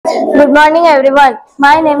Good morning everyone.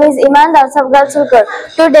 My name is Iman Dalsabgal Sulkar.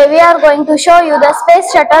 Today we are going to show you the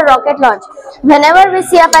Space Shuttle rocket launch. Whenever we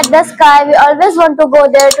see up at the sky, we always want to go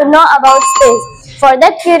there to know about space. For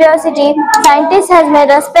that curiosity, scientists has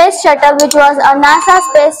made a space shuttle which was a NASA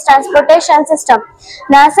space transportation system.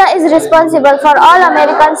 NASA is responsible for all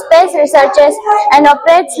American space researches and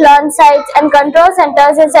operates launch sites and control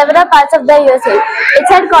centers in several parts of the USA. Its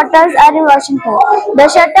headquarters are in Washington. The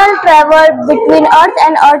shuttle traveled between Earth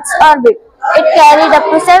and Earth's orbit. It carried up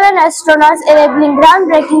to 7 astronauts, enabling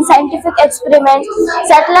groundbreaking scientific experiments,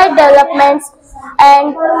 satellite developments,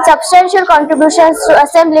 and substantial contributions to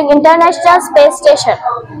assembling International Space Station.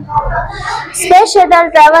 Space Shuttle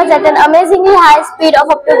travels at an amazingly high speed of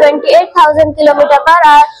up to 28,000 km per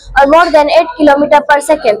hour or more than 8 km per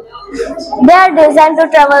second. They are designed to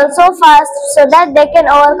travel so fast so that they can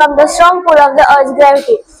overcome the strong pull of the Earth's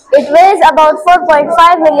gravity. It weighs about 4.5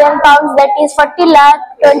 million pounds, that is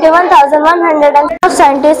 40,21,100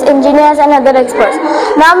 scientists, engineers and other experts.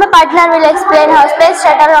 Now my partner will explain how Space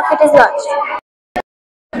Shuttle rocket is launched.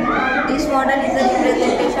 This model is a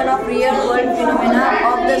representation of real-world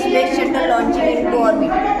phenomena of the space shuttle launching into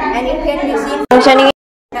orbit, and it can be seen functioning in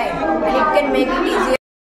time, and it can make it easier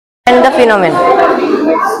and the phenomenon.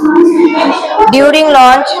 During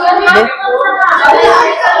launch,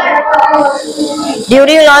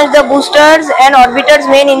 the boosters and orbiter's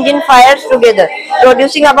main engine fires together,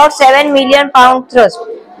 producing about 7 million pound thrust.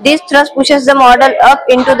 This thrust pushes the model up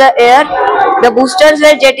into the air. The boosters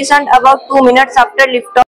were jettisoned about 2 minutes after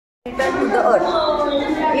liftoff and returned to the Earth.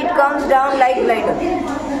 It comes down like glider.